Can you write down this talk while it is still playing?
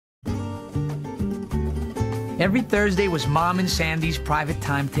Every Thursday was Mom and Sandy's private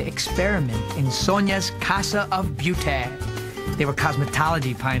time to experiment in Sonia's Casa of Beauty. They were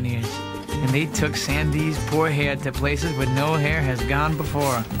cosmetology pioneers, and they took Sandy's poor hair to places where no hair has gone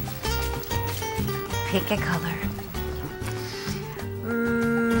before. Pick a color.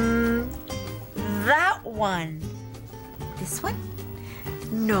 That one. This one?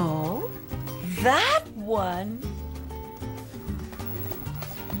 No. That one.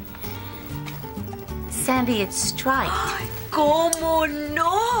 Sandy, it's striped. Como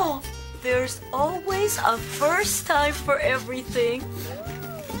no? There's always a first time for everything.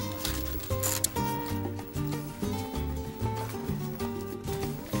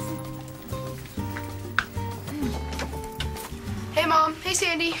 Hey, Mom. Hey,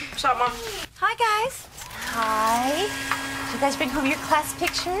 Sandy. What's up, Mom? Hi, guys. Hi. Did you guys bring home your class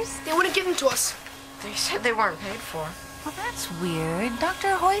pictures? They wouldn't give them to us. They said they weren't paid for. Well, that's weird. Dr.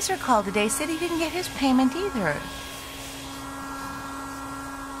 Heuser called today, said he didn't get his payment either.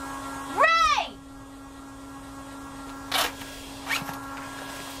 Ray!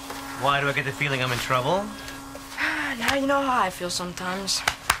 Why do I get the feeling I'm in trouble? Now you know how I feel sometimes.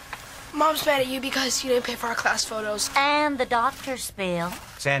 Mom's mad at you because you didn't pay for our class photos. And the doctor's bill.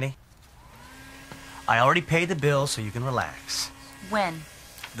 Sandy, I already paid the bill so you can relax. When?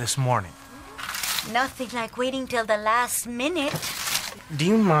 This morning. Nothing like waiting till the last minute. Do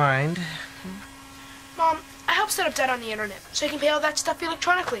you mind? Mom, I helped set up Dad on the internet so he can pay all that stuff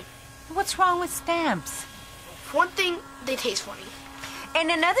electronically. What's wrong with stamps? For one thing, they taste funny. And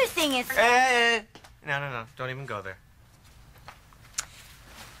another thing is... No. Don't even go there.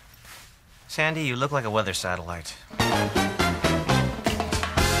 Sandy, you look like a weather satellite.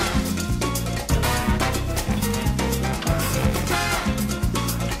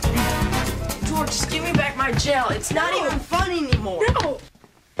 George, just give me back my gel. It's not even fun anymore. No!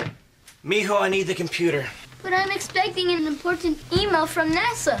 Mijo, I need the computer. But I'm expecting an important email from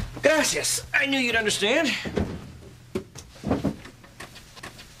NASA. Gracias. I knew you'd understand.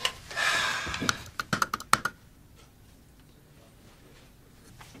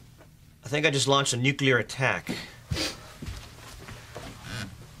 I think I just launched a nuclear attack.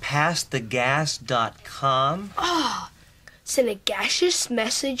 PassTheGas.com? Oh, send a gaseous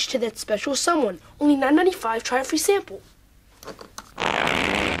message to that special someone. Only $9.95, try a free sample.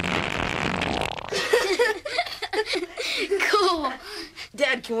 Cool.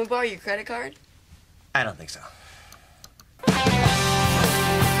 Dad, can we borrow your credit card? I don't think so.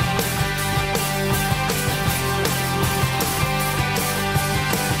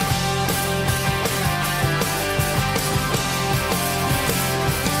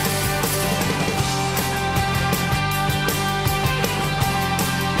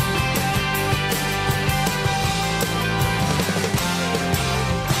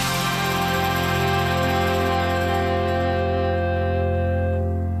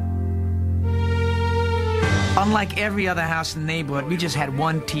 Unlike every other house in the neighborhood, we just had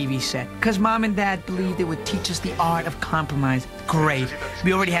one TV set. Because Mom and Dad believed it would teach us the art of compromise. Great.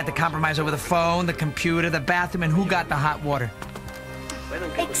 We already had to compromise over the phone, the computer, the bathroom, and who got the hot water.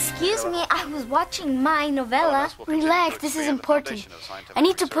 Excuse me, I was watching my novella. Relax, this is important. I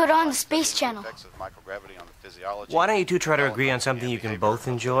need to put on the Space Channel. Why don't you two try to agree on something you can both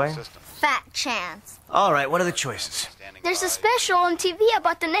enjoy? Fat chance. All right, what are the choices? There's a special on TV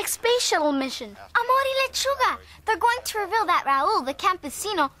about the next space shuttle mission. Amor y Lechuga. They're going to reveal that Raul, the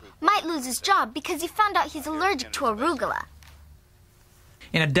campesino, might lose his job because he found out he's allergic to arugula.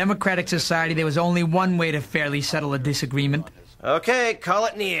 In a democratic society, there was only one way to fairly settle a disagreement. Okay, call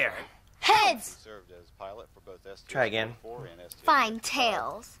it in the air. Heads. Try again. Fine,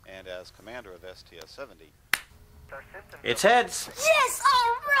 tails. And as commander of STS-70. It's heads. Yes,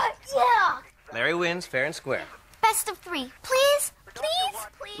 all right, yeah. Larry wins, fair and square. Best of three. Please, please,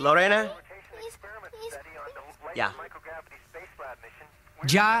 please. Lorena? Please, please, please. Yeah.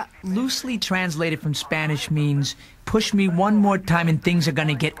 Ja, loosely translated from Spanish, means push me one more time and things are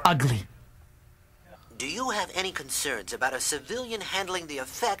gonna get ugly. Do you have any concerns about a civilian handling the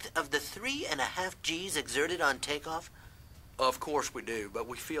effect of the 3.5 Gs exerted on takeoff? Of course we do, but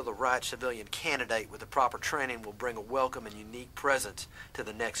we feel the right civilian candidate with the proper training will bring a welcome and unique presence to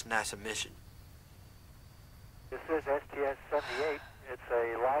the next NASA mission. This is STS-78. It's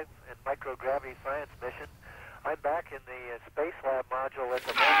a live and microgravity science mission. I'm back in the Space Lab module at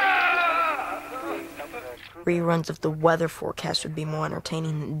the moment. Reruns of the weather forecast would be more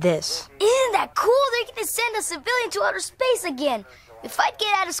entertaining than this. Isn't that cool? They're going to send a civilian to outer space again. If I'd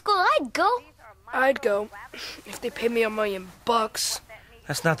get out of school, I'd go. I'd go if they paid me $1 million. That's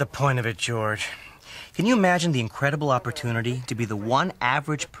not the point of it, George. Can you imagine the incredible opportunity to be the one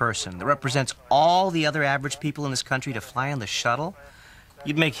average person that represents all the other average people in this country to fly on the shuttle?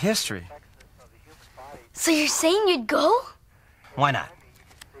 You'd make history. So you're saying you'd go? Why not?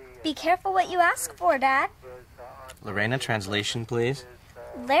 Be careful what you ask for, Dad. Lorena, translation, please.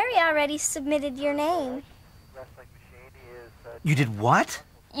 Larry already submitted your name. You did what?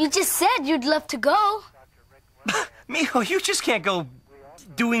 You just said you'd love to go. Mijo, you just can't go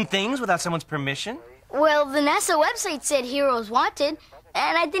doing things without someone's permission. Well, the NASA website said heroes wanted,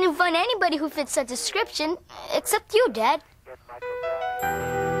 and I didn't find anybody who fits that description, except you, Dad.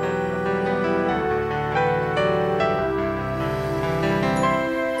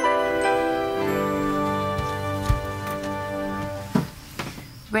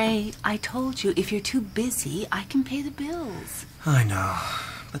 Ray, I told you, if you're too busy, I can pay the bills. I know,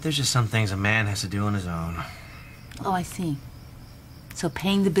 but there's just some things a man has to do on his own. Oh, I see. So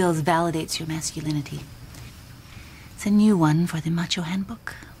paying the bills validates your masculinity. It's a new one for the Macho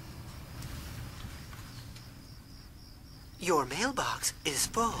Handbook. Your mailbox is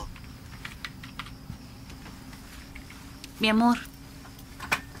full. Mi amor,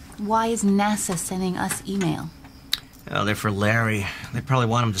 why is NASA sending us email? Oh, they're for Larry. They probably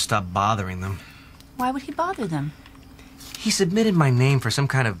want him to stop bothering them. Why would he bother them? He submitted my name for some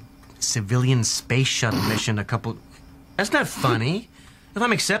kind of civilian space shuttle mission a couple... That's not funny. If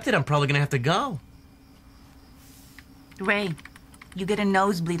I'm accepted, I'm probably gonna have to go. Ray, you get a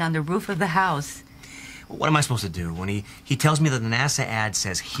nosebleed on the roof of the house. What am I supposed to do when he tells me that the NASA ad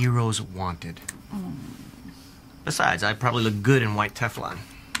says heroes wanted? Besides, I probably look good in white Teflon.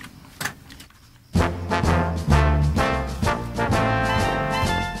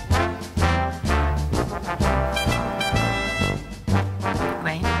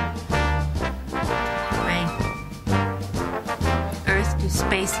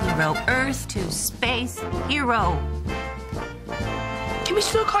 Space hero. Earth to space hero. Can we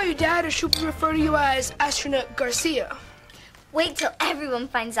still call you Dad, or should we refer to you as astronaut Garcia? Wait till everyone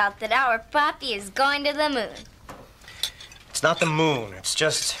finds out that our papi is going to the moon. It's not the moon. It's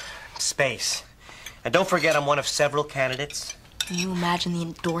just space. And don't forget, I'm one of several candidates. Can you imagine the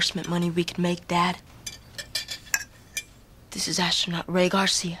endorsement money we could make, Dad? This is astronaut Ray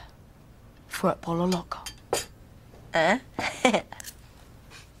Garcia for Apollo Loco.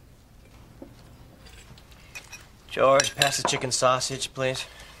 George, pass the chicken sausage, please.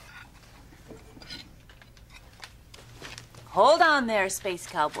 Hold on there, space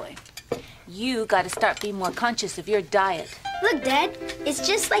cowboy. You gotta start being more conscious of your diet. Look, Dad, it's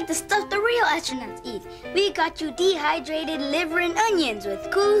just like the stuff the real astronauts eat. We got you dehydrated liver and onions with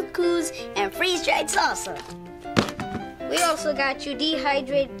couscous and freeze-dried salsa. We also got you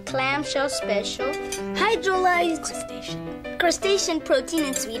dehydrated clamshell special, hydrolyzed crustacean protein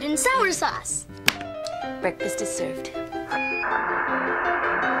and sweet and sour sauce. Breakfast is served.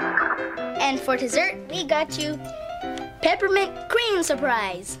 And for dessert, we got you peppermint cream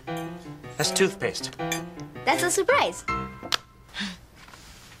surprise. That's toothpaste. That's a surprise.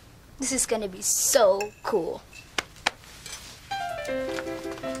 This is gonna be so cool.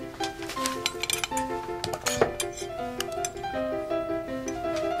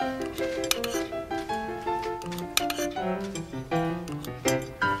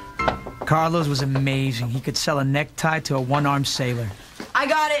 Carlos was amazing. He could sell a necktie to a one-armed sailor. I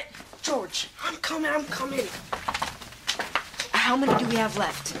got it. George, I'm coming. How many do we have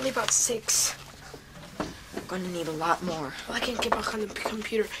left? Only about 6. We're gonna need a lot more. Well, I can't get back on the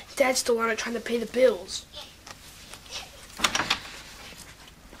computer. Dad's still on it trying to pay the bills.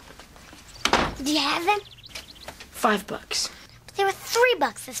 Do you have them? $5. But they were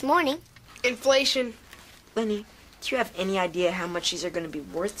 $3 this morning. Inflation. Lenny, do you have any idea how much these are gonna be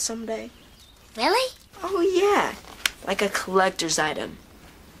worth someday? Really? Oh, yeah. Like a collector's item.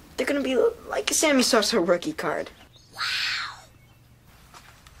 They're gonna be like a Sammy Sosa rookie card. Wow.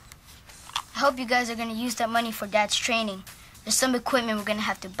 I hope you guys are gonna use that money for Dad's training. There's some equipment we're gonna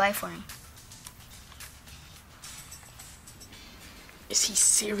have to buy for him. Is he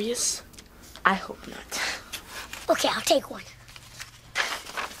serious? I hope not. Okay, I'll take one.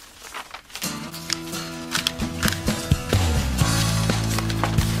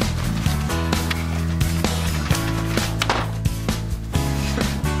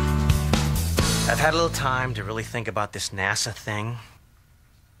 I've had a little time to really think about this NASA thing.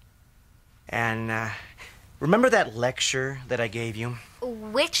 And, remember that lecture that I gave you?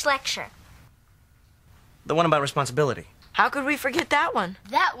 Which lecture? The one about responsibility. How could we forget that one?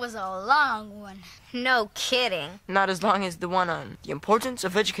 That was a long one. No kidding. Not as long as the one on the importance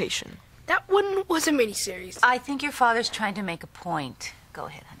of education. That one was a miniseries. I think your father's trying to make a point. Go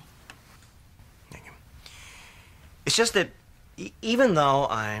ahead, honey. Thank you. It's just that even though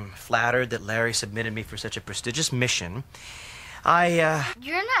I'm flattered that Larry submitted me for such a prestigious mission,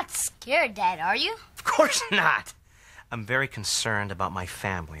 You're not scared, Dad, are you? Of course not. I'm very concerned about my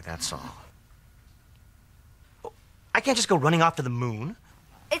family, that's all. I can't just go running off to the moon.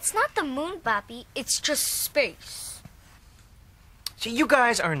 It's not the moon, Papi. It's just space. See, you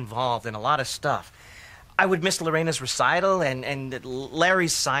guys are involved in a lot of stuff. I would miss Lorena's recital and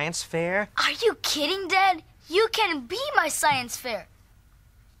Larry's science fair. Are you kidding, Dad? You can be my science fair.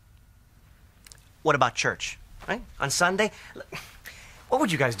 What about church? Right? On Sunday? What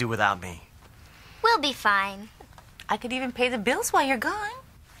would you guys do without me? We'll be fine. I could even pay the bills while you're gone.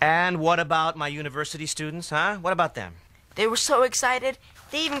 And what about my university students, huh? What about them? They were so excited,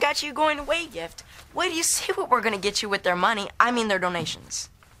 they even got you a going away gift. Wait till you see what we're gonna get you with their money. I mean their donations.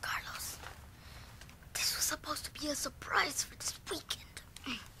 Carlos, this was supposed to be a surprise for this weekend.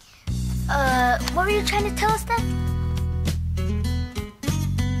 What were you trying to tell us, Dad?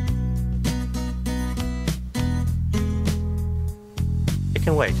 It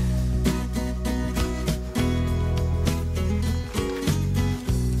can wait.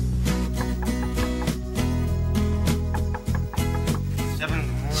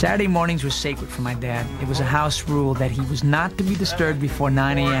 Saturday mornings were sacred for my dad. It was a house rule that he was not to be disturbed before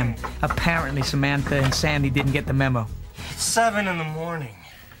 9 a.m. Apparently, Samantha and Sandy didn't get the memo. It's 7 in the morning.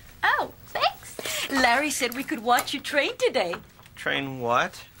 Oh, thanks. Larry said we could watch you train today. Train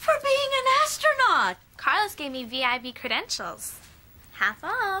what? For being an astronaut. Carlos gave me VIP credentials. Half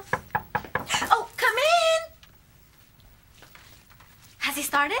off. Oh, come in. Has he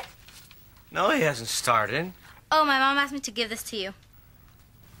started? No, he hasn't started. Oh, my mom asked me to give this to you.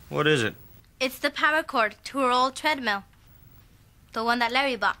 What is it? It's the power cord to her old treadmill. The one that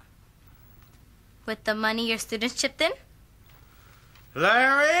Larry bought. With the money your students chipped in.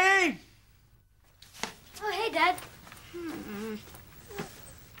 Larry! Oh, hey, Dad. You're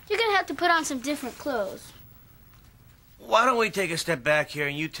gonna have to put on some different clothes. Why don't we take a step back here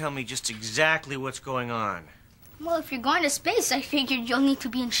and you tell me just exactly what's going on? Well, if you're going to space, I figured you'll need to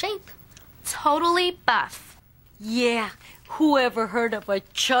be in shape. Totally buff. Yeah, whoever heard of a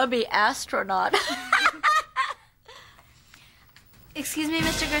chubby astronaut? Excuse me,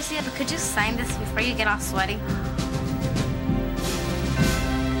 Mr. Garcia, but could you sign this before you get all sweaty?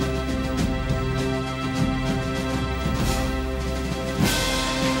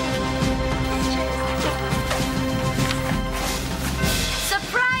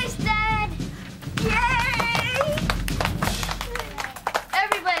 Surprise, Dad! Yay!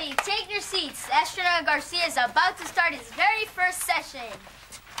 Everybody, take your seats. Astronaut Garcia is about to start his very first session.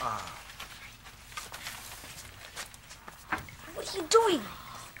 What are you doing?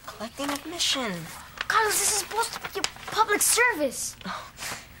 Collecting admission. Carlos, this is supposed to be a public service.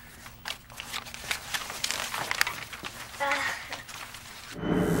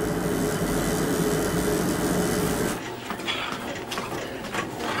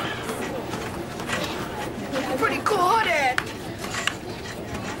 Pretty cool, huh, Dad?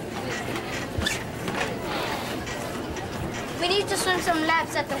 We need to swim some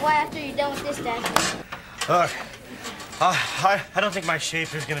laps at the Y after you're done with this, Dad. Look, I don't think my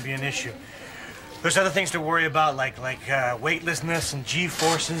shape is going to be an issue. There's other things to worry about, like weightlessness and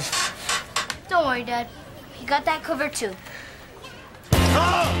G-forces. Don't worry, Dad. You got that covered, too.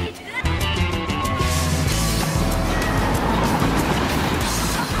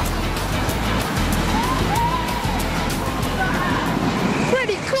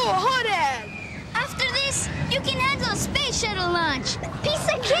 Pretty cool, huh, Dad? After this, you can handle a space shuttle launch. Piece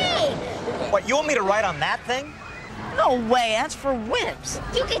of cake! What, you want me to ride on that thing? No way, that's for wimps.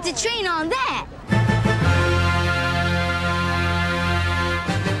 You get to train on that.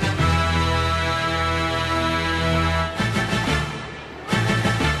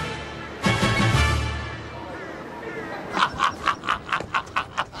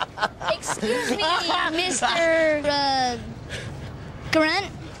 Excuse me, Mr. Grant.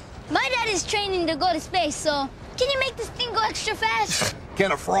 My dad is training to go to space, so can you make this thing go extra fast?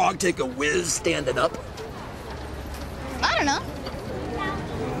 Can a frog take a whiz standing up? I don't know.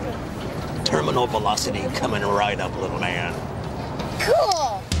 Terminal velocity coming right up, little man.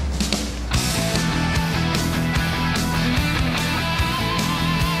 Cool.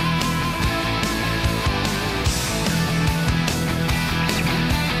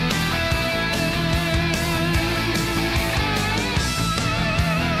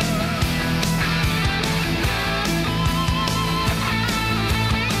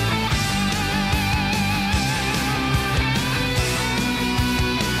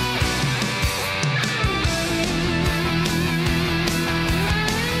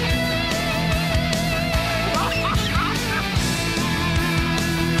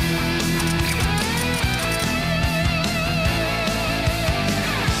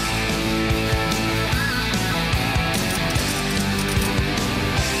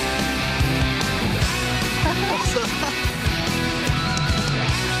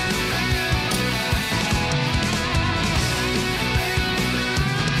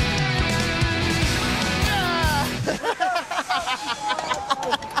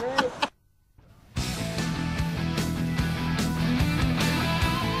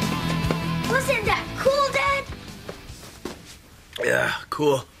 Yeah,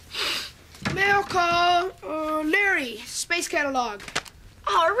 cool. Mail call. Larry, space catalog.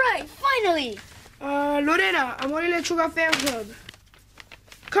 All right, finally. Lorena, Amor y Lechuga fan club.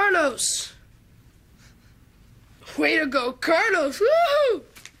 Carlos. Way to go, Carlos. Woo!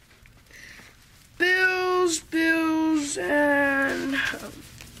 Bills, and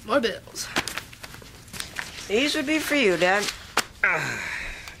more bills. These would be for you, Dad.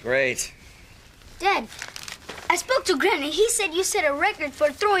 Great. Dad, I spoke to Grant and he said you set a record for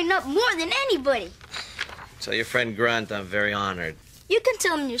throwing up more than anybody. Tell your friend Grunt I'm very honored. You can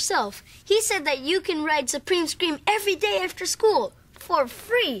tell him yourself. He said that you can ride Supreme Scream every day after school for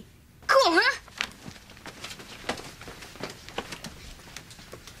free. Cool, huh?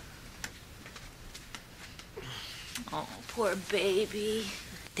 Oh, poor baby.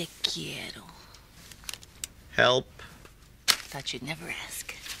 Te quiero. Help. Thought you'd never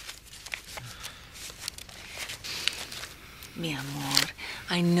ask. Mi amor,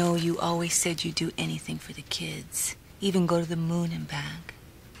 I know you always said you'd do anything for the kids. Even go to the moon and back.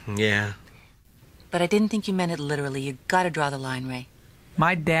 Yeah. But I didn't think you meant it literally. You gotta draw the line, Ray.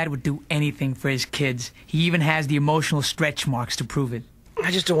 My dad would do anything for his kids. He even has the emotional stretch marks to prove it.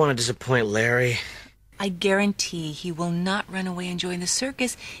 I just don't want to disappoint Larry. I guarantee he will not run away and join the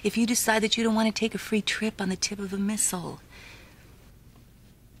circus if you decide that you don't want to take a free trip on the tip of a missile.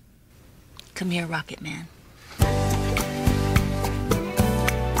 Come here, Rocket Man.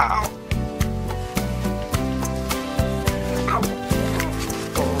 Ow.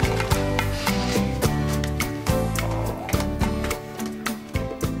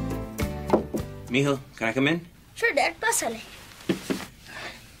 Mijo, can I come in? Sure, Dad. Pásale.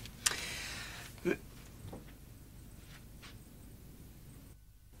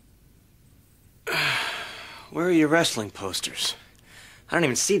 Where are your wrestling posters? I don't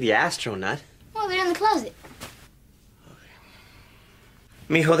even see the astronaut. Oh, they're in the closet.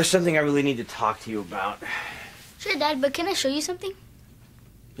 Mijo, there's something I really need to talk to you about. Sure, Dad, but can I show you something?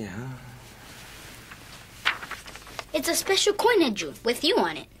 Yeah. It's a special coin I drew with you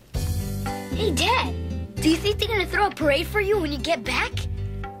on it. Hey, Dad, do you think they're gonna throw a parade for you when you get back?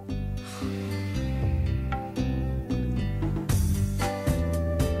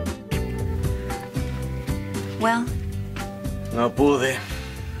 Well? No pude.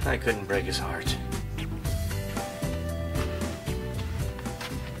 I couldn't break his heart.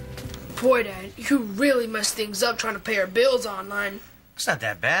 Boy, Dad, you really messed things up trying to pay our bills online. It's not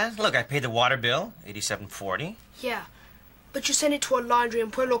that bad. Look, I paid the water bill, $87.40. Yeah, but you sent it to a laundry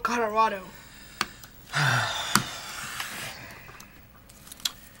in Pueblo, Colorado.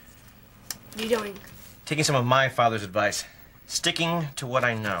 What are you doing? Taking some of my father's advice. Sticking to what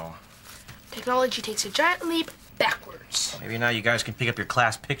I know. Technology takes a giant leap backwards. Maybe now you guys can pick up your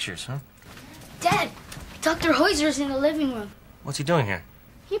class pictures, huh? Dad, Dr. Hoyser's in the living room. What's he doing here?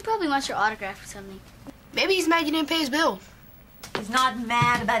 He probably wants your autograph or something. Maybe he's mad you didn't pay his bill. He's not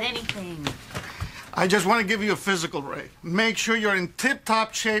mad about anything. I just want to give you a physical, Ray. Make sure you're in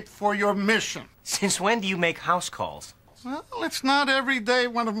tip-top shape for your mission. Since when do you make house calls? Well, it's not every day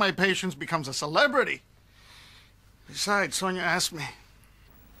one of my patients becomes a celebrity. Besides, Sonia asked me,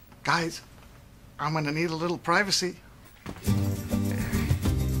 guys, I'm going to need a little privacy.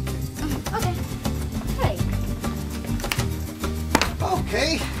 Okay. Hey.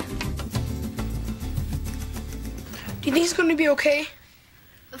 Okay. Do you think he's going to be okay?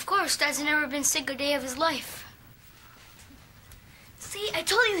 Of course, Dad's never been sick a day of his life. See, I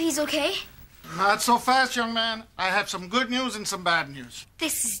told you he's okay. Not so fast, young man. I have some good news and some bad news.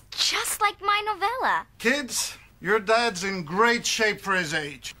 This is just like my novella. Kids, your dad's in great shape for his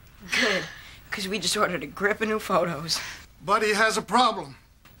age. Good, because we just ordered a grip of new photos. But he has a problem.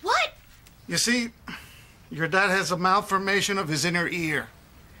 What? You see, your dad has a malformation of his inner ear.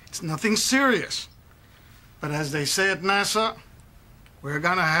 It's nothing serious. But as they say at NASA, we're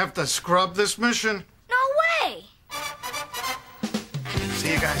gonna have to scrub this mission. No way!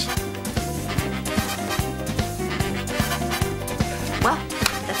 See you guys. Well,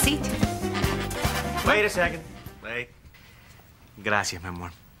 that's it. Wait a second. Wait. Gracias, mi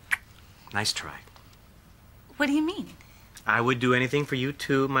amor. Nice try. What do you mean? I would do anything for you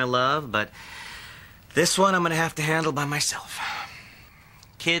too, my love, but this one I'm gonna have to handle by myself.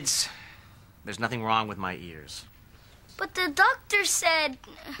 Kids, there's nothing wrong with my ears. But the doctor said...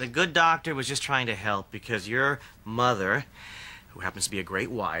 The good doctor was just trying to help because your mother, who happens to be a great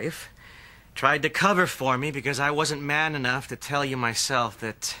wife, tried to cover for me because I wasn't man enough to tell you myself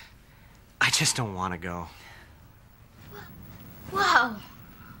that I just don't want to go. Wow.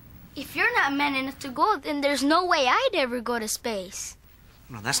 If you're not man enough to go, then there's no way I'd ever go to space.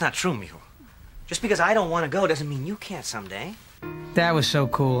 No, that's not true, mijo. Just because I don't want to go doesn't mean you can't someday. Dad was so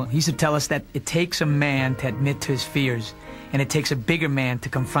cool. He used to tell us that it takes a man to admit to his fears, and it takes a bigger man to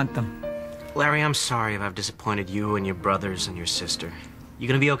confront them. Larry, I'm sorry if I've disappointed you and your brothers and your sister. You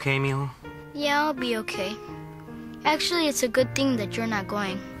gonna be okay, Mijo? Yeah, I'll be okay. Actually, it's a good thing that you're not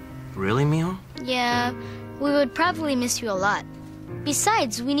going. Really, Mijo? Yeah, we would probably miss you a lot.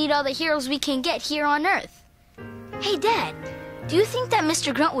 Besides, we need all the heroes we can get here on Earth. Hey, Dad, do you think that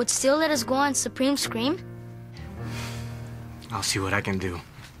Mr. Grunt would still let us go on Supreme Scream? I'll see what I can do.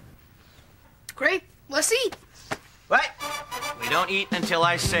 Great, let's eat. What? We don't eat until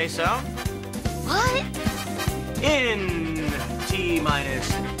I say so. What? In T-minus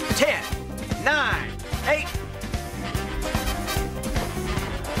 10, 9, 8.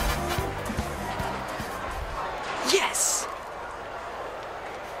 Yes!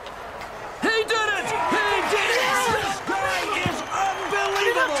 He did it! He did it! This guy is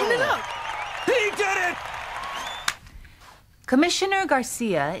unbelievable! Turn it up! He did it! Commissioner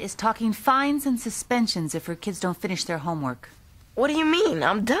Garcia is talking fines and suspensions if her kids don't finish their homework. What do you mean?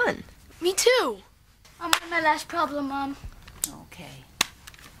 I'm done. Me too. I'm on my last problem, Mom. Okay.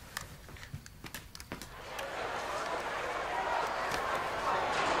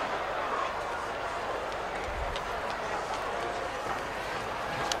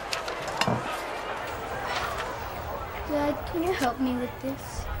 Dad, can you help me with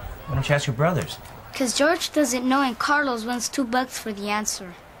this? Why don't you ask your brothers? Because George doesn't know and Carlos wants $2 for the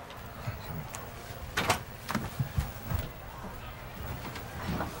answer.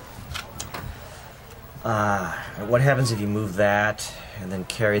 What happens if you move that and then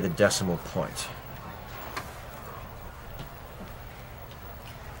carry the decimal point?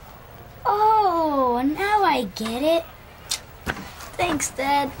 Oh, now I get it. Thanks,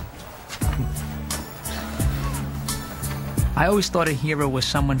 Dad. I always thought a hero was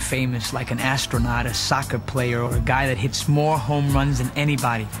someone famous, like an astronaut, a soccer player, or a guy that hits more home runs than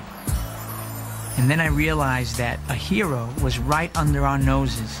anybody. And then I realized that a hero was right under our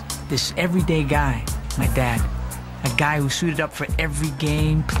noses. This everyday guy, my dad. A guy who suited up for every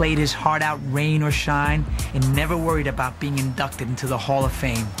game, played his heart out rain or shine, and never worried about being inducted into the Hall of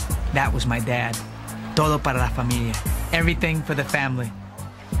Fame. That was my dad. Todo para la familia. Everything for the family.